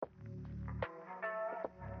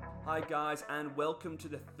Hi guys, and welcome to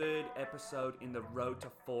the third episode in the Road to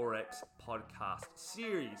Forex podcast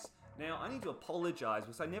series. Now, I need to apologize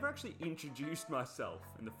because I never actually introduced myself.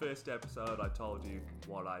 In the first episode, I told you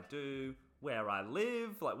what I do, where I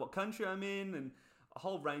live, like what country I'm in, and a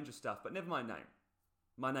whole range of stuff, but never my name.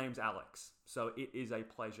 My name's Alex, so it is a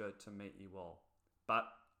pleasure to meet you all. But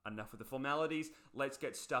enough of the formalities, let's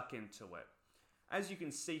get stuck into it. As you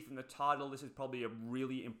can see from the title, this is probably a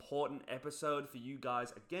really important episode for you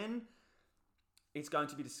guys. Again, it's going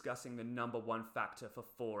to be discussing the number one factor for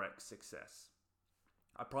Forex success.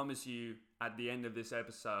 I promise you, at the end of this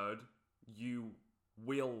episode, you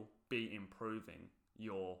will be improving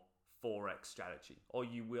your Forex strategy, or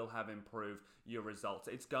you will have improved your results.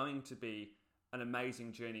 It's going to be an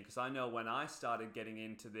amazing journey, because I know when I started getting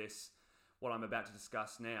into this, what I'm about to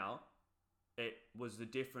discuss now, it was the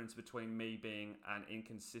difference between me being an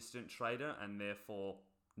inconsistent trader and therefore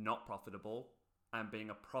not profitable, and being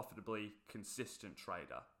a profitably consistent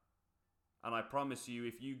trader. And I promise you,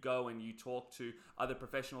 if you go and you talk to other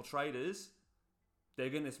professional traders, they're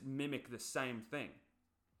going to mimic the same thing.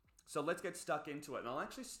 So let's get stuck into it. And I'll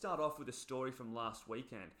actually start off with a story from last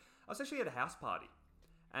weekend. I was actually at a house party,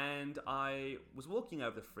 and I was walking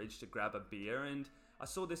over the fridge to grab a beer, and I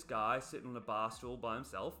saw this guy sitting on a bar stool by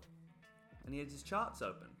himself, and he had his charts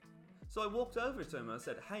open. So I walked over to him and I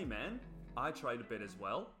said, "Hey man, I trade a bit as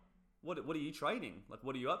well. What are you trading? Like,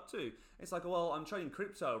 what are you up to?" It's like, "Well, I'm trading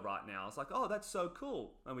crypto right now." It's like, "Oh, that's so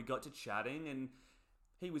cool." And we got to chatting, and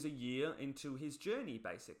he was a year into his journey,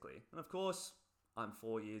 basically. And of course, I'm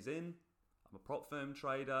 4 years in. I'm a prop firm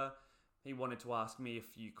trader. He wanted to ask me a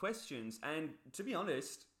few questions. And to be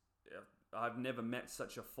honest, I've never met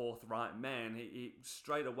such a forthright man. He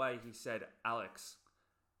straight away, he said, "Alex,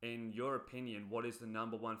 in your opinion, what is the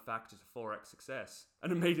number one factor to Forex success?"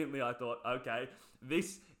 And immediately I thought, okay,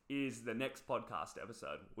 this is the next podcast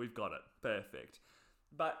episode. We've got it. Perfect.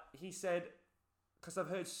 But he said, because I've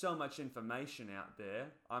heard so much information out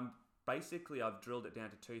there, I've drilled it down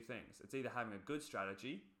to two things. It's either having a good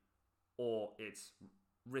strategy, or it's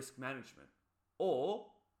risk management,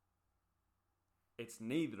 or it's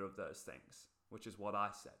neither of those things, which is what I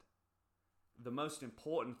said. The most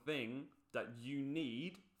important thing that you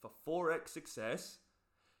need for Forex success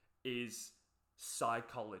is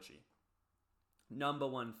psychology. Number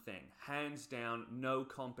one thing, hands down, no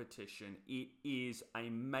competition. It is a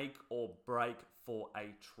make or break for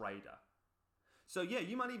a trader. So yeah,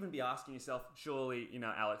 you might even be asking yourself, surely,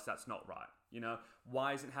 Alex, that's not right.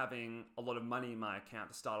 Why isn't having a lot of money in my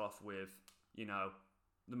account to start off with,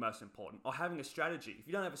 the most important? Or having a strategy. If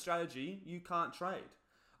you don't have a strategy, you can't trade.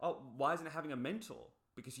 Oh, why isn't it having a mentor?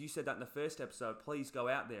 Because you said that in the first episode, please go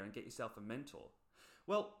out there and get yourself a mentor.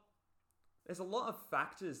 Well, there's a lot of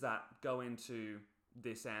factors that go into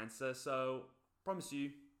this answer. So, I promise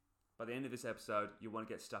you, by the end of this episode, you want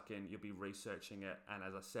to get stuck in, you'll be researching it. And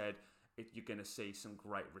as I said, you're going to see some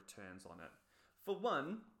great returns on it. For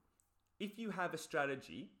one, if you have a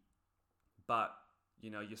strategy, but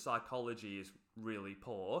your psychology is really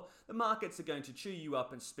poor, the markets are going to chew you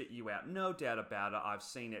up and spit you out. No doubt about it. I've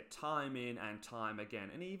seen it time in and time again.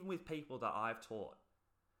 And even with people that I've taught.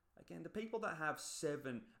 Again, the people that have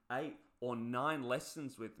 7, 8, or 9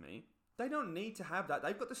 lessons with me, they don't need to have that.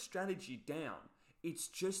 They've got the strategy down. It's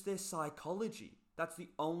just their psychology. That's the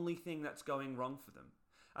only thing that's going wrong for them.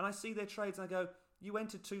 And I see their trades and I go, you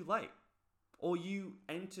entered too late. Or you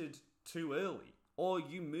entered too early. Or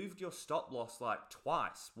you moved your stop loss like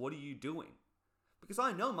twice. What are you doing? Because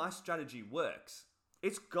I know my strategy works.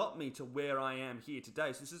 It's got me to where I am here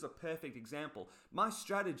today. So this is a perfect example. My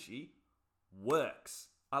strategy works.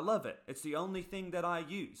 I love it. It's the only thing that I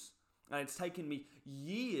use. And it's taken me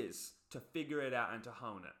years to figure it out and to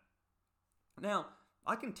hone it. Now,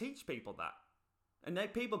 I can teach people that. And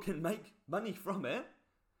people can make money from it.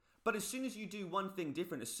 But as soon as you do one thing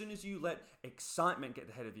different, as soon as you let excitement get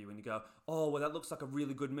ahead of you and you go, "Oh, well, that looks like a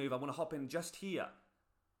really good move. I want to hop in just here."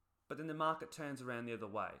 But then the market turns around the other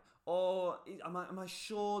way. Or am I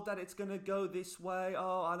sure that it's going to go this way?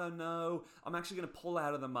 Oh, I don't know. I'm actually going to pull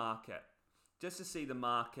out of the market just to see the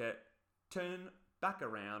market turn back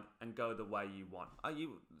around and go the way you want.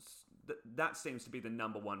 That seems to be the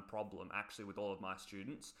number one problem actually with all of my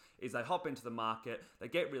students, is they hop into the market, they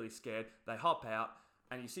get really scared, they hop out,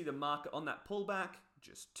 and you see the market on that pullback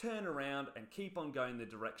just turn around and keep on going the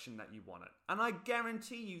direction that you want it. And I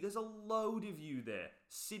guarantee you there's a load of you there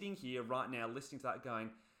sitting here right now listening to that going,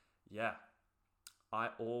 yeah, I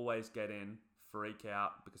always get in, freak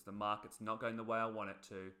out because the market's not going the way I want it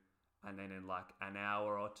to, and then in like an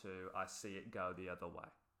hour or two, I see it go the other way.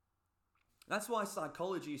 That's why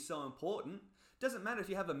psychology is so important. Doesn't matter if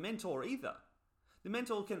you have a mentor either. The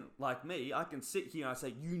mentor can, like me, I can sit here and I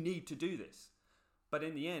say, you need to do this. But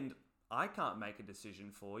in the end, I can't make a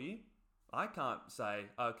decision for you. I can't say,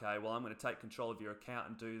 okay, well, I'm going to take control of your account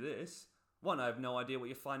and do this. One, I have no idea what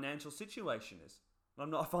your financial situation is. I'm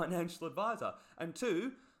not a financial advisor. And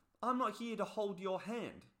two, I'm not here to hold your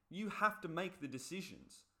hand. You have to make the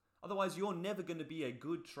decisions. Otherwise, you're never going to be a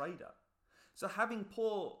good trader. So having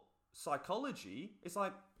poor psychology is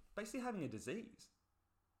like basically having a disease.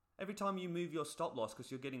 Every time you move your stop loss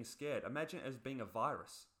because you're getting scared, imagine it as being a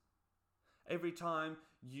virus. Every time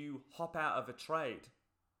you hop out of a trade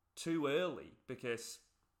too early because,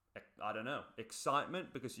 I don't know,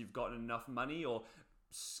 excitement because you've gotten enough money, or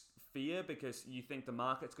fear because you think the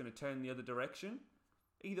market's going to turn the other direction.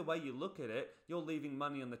 Either way you look at it, you're leaving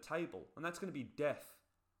money on the table, and that's going to be death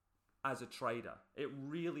as a trader. It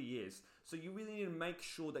really is. So you really need to make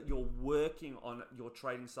sure that you're working on your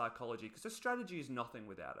trading psychology, because a strategy is nothing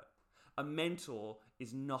without it. A mentor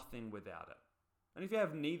is nothing without it. And if you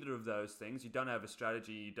have neither of those things, you don't have a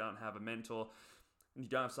strategy, you don't have a mentor, and you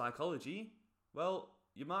don't have psychology, well,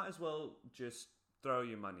 you might as well just throw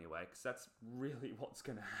your money away, because that's really what's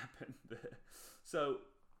going to happen there. So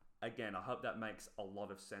again, I hope that makes a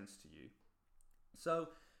lot of sense to you. So,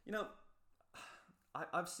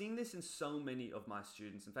 I've seen this in so many of my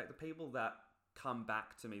students. In fact, the people that come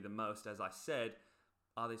back to me the most, as I said,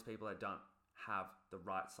 are these people that don't have the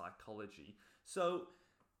right psychology. So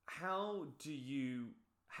how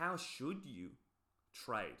should you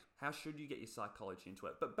trade? How should you get your psychology into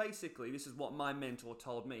it? But basically, this is what my mentor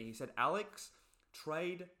told me. He said, Alex,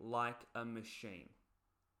 trade like a machine.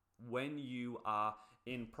 When you are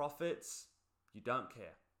in profits, you don't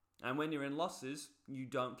care. And when you're in losses, you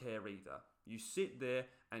don't care either. You sit there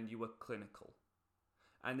and you are clinical.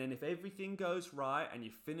 And then if everything goes right and you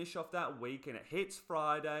finish off that week and it hits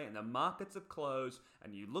Friday and the markets are closed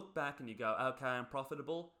and you look back and you go, okay, I'm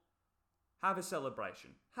profitable, have a celebration,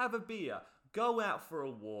 have a beer, go out for a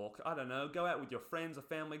walk, I don't know, go out with your friends or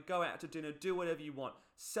family, go out to dinner, do whatever you want.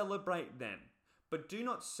 Celebrate then. But do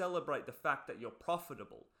not celebrate the fact that you're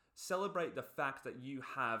profitable. Celebrate the fact that you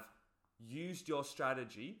have used your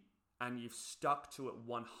strategy and you've stuck to it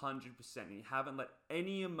 100%, and you haven't let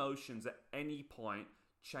any emotions at any point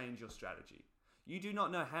change your strategy. You do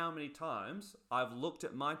not know how many times I've looked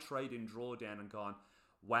at my trade in drawdown and gone,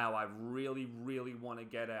 wow, I really, really want to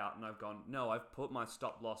get out. And I've gone, no, I've put my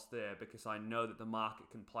stop loss there because I know that the market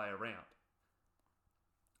can play around.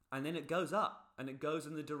 And then it goes up and it goes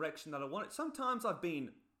in the direction that I want it. Sometimes I've been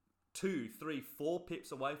 2, 3, 4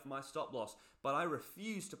 pips away from my stop loss, but I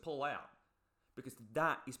refuse to pull out. Because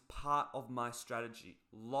that is part of my strategy.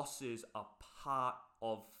 Losses are part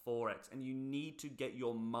of Forex, and you need to get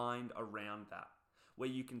your mind around that, where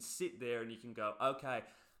you can sit there and you can go, okay,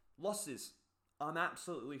 losses, I'm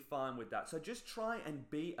absolutely fine with that. So just try and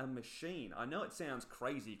be a machine. I know it sounds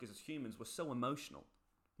crazy because as humans, we're so emotional.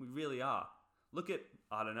 We really are. Look at,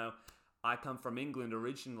 I don't know, I come from England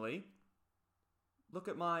originally. Look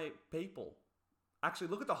at my people. Actually,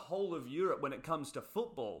 look at the whole of Europe when it comes to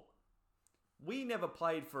football. We never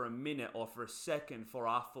played for a minute or for a second for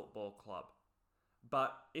our football club.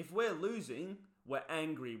 But if we're losing, we're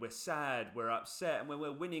angry, we're sad, we're upset. And when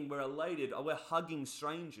we're winning, we're elated, or we're hugging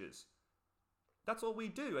strangers. That's all we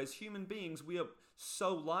do. As human beings, we are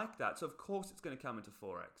so like that. So of course it's going to come into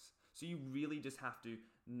Forex. So you really just have to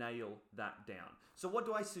nail that down. So what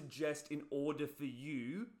do I suggest in order for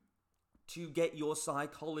you to get your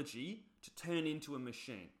psychology to turn into a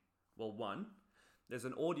machine? Well, one, there's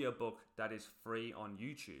an audiobook that is free on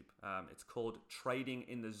YouTube. It's called Trading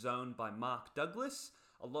in the Zone by Mark Douglas.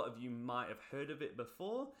 A lot of you might have heard of it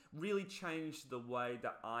before. Really changed the way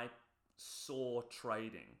that I saw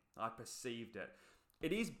trading. I perceived it.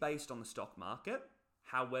 It is based on the stock market.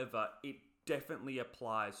 However, it definitely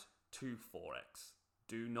applies to Forex.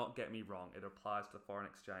 Do not get me wrong. It applies to foreign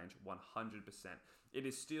exchange 100%. It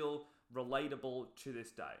is still relatable to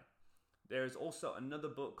this day. There is also another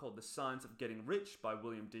book called The Science of Getting Rich by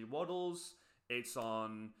William D. Waddles. It's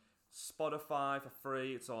on Spotify for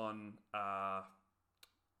free. It's on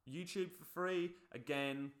YouTube for free.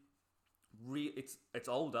 Again, it's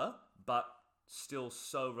older, but still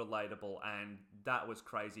so relatable. And that was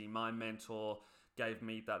crazy. My mentor gave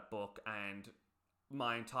me that book, and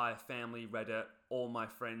my entire family read it. All my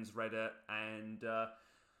friends read it, and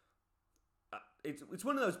it's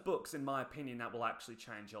one of those books, in my opinion, that will actually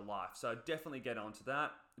change your life. So definitely get onto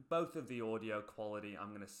that. Both of the audio quality, I'm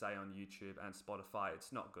going to say, on YouTube and Spotify,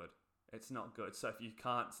 it's not good. It's not good. So if you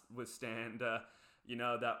can't withstand,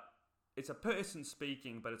 that it's a person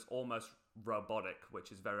speaking, but it's almost robotic,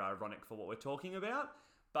 which is very ironic for what we're talking about.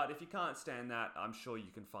 But if you can't stand that, I'm sure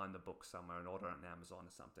you can find the book somewhere and order it on Amazon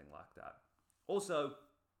or something like that. Also,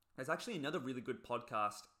 there's actually another really good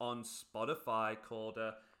podcast on Spotify called,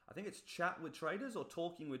 I think it's Chat with Traders or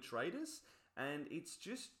Talking with Traders. And it's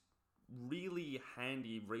just really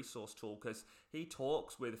handy resource tool because he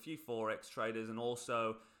talks with a few Forex traders and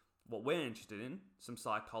also what we're interested in, some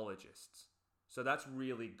psychologists. So that's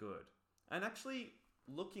really good. And actually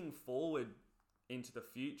looking forward into the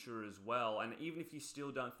future as well, and even if you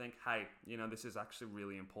still don't think, hey, this is actually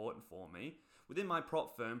really important for me, within my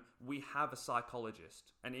prop firm, we have a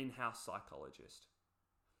psychologist, an in-house psychologist.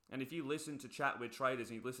 And if you listen to Chat with Traders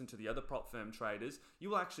and you listen to the other prop firm traders, you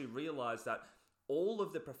will actually realize that all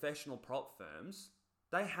of the professional prop firms,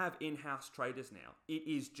 they have in-house traders now. It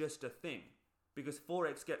is just a thing because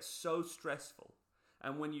Forex gets so stressful.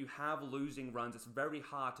 And when you have losing runs, it's very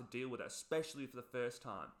hard to deal with it, especially for the first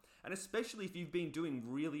time. And especially if you've been doing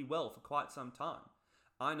really well for quite some time.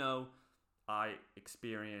 I know I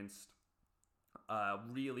experienced a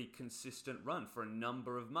really consistent run for a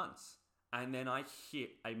number of months. And then I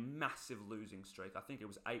hit a massive losing streak. I think it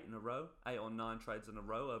was 8 or 9 trades in a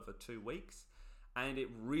row over 2 weeks. And it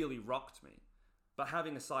really rocked me. But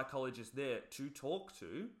having a psychologist there to talk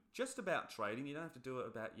to, just about trading, you don't have to do it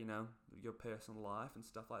about, your personal life and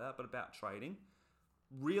stuff like that, but about trading,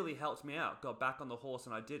 really helped me out. Got back on the horse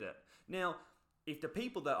and I did it. Now, if the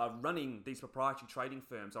people that are running these proprietary trading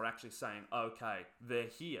firms are actually saying, okay, they're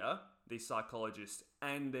here, these psychologists,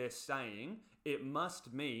 and they're saying it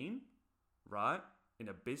must mean, right, in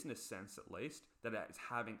a business sense at least, that it's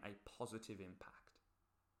having a positive impact.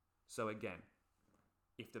 So again,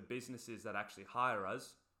 if the businesses that actually hire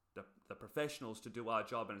us, the professionals to do our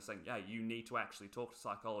job and saying, yeah, you need to actually talk to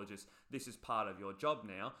psychologists, this is part of your job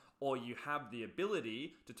now, or you have the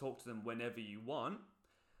ability to talk to them whenever you want,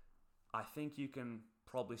 I think you can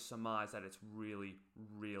probably surmise that it's really,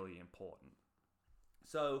 really important.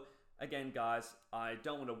 So again, guys, I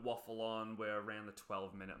don't want to waffle on. We're around the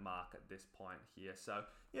 12-minute mark at this point here. So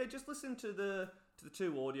yeah, just listen to the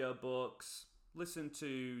 2 audiobooks. Listen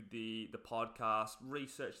to the podcast,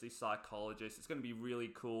 research these psychologists. It's going to be really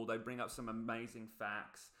cool. They bring up some amazing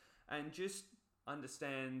facts. And just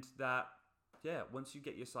understand that, yeah, once you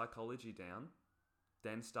get your psychology down,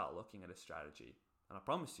 then start looking at a strategy. And I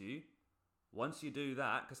promise you, once you do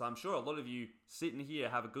that, because I'm sure a lot of you sitting here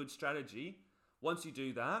have a good strategy, once you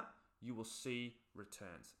do that, you will see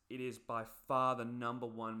returns. It is by far the number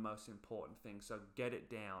one most important thing. So get it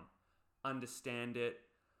down, understand it,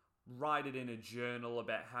 write it in a journal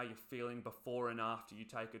about how you're feeling before and after you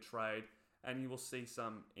take a trade, and you will see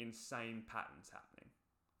some insane patterns happening.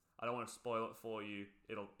 I don't want to spoil it for you.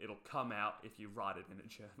 It'll come out if you write it in a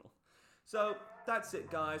journal. So that's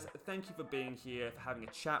it, guys. Thank you for being here, for having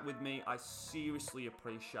a chat with me. I seriously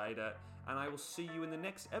appreciate it, and I will see you in the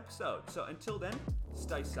next episode. So until then,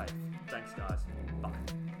 stay safe. Thanks, guys.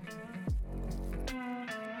 Bye.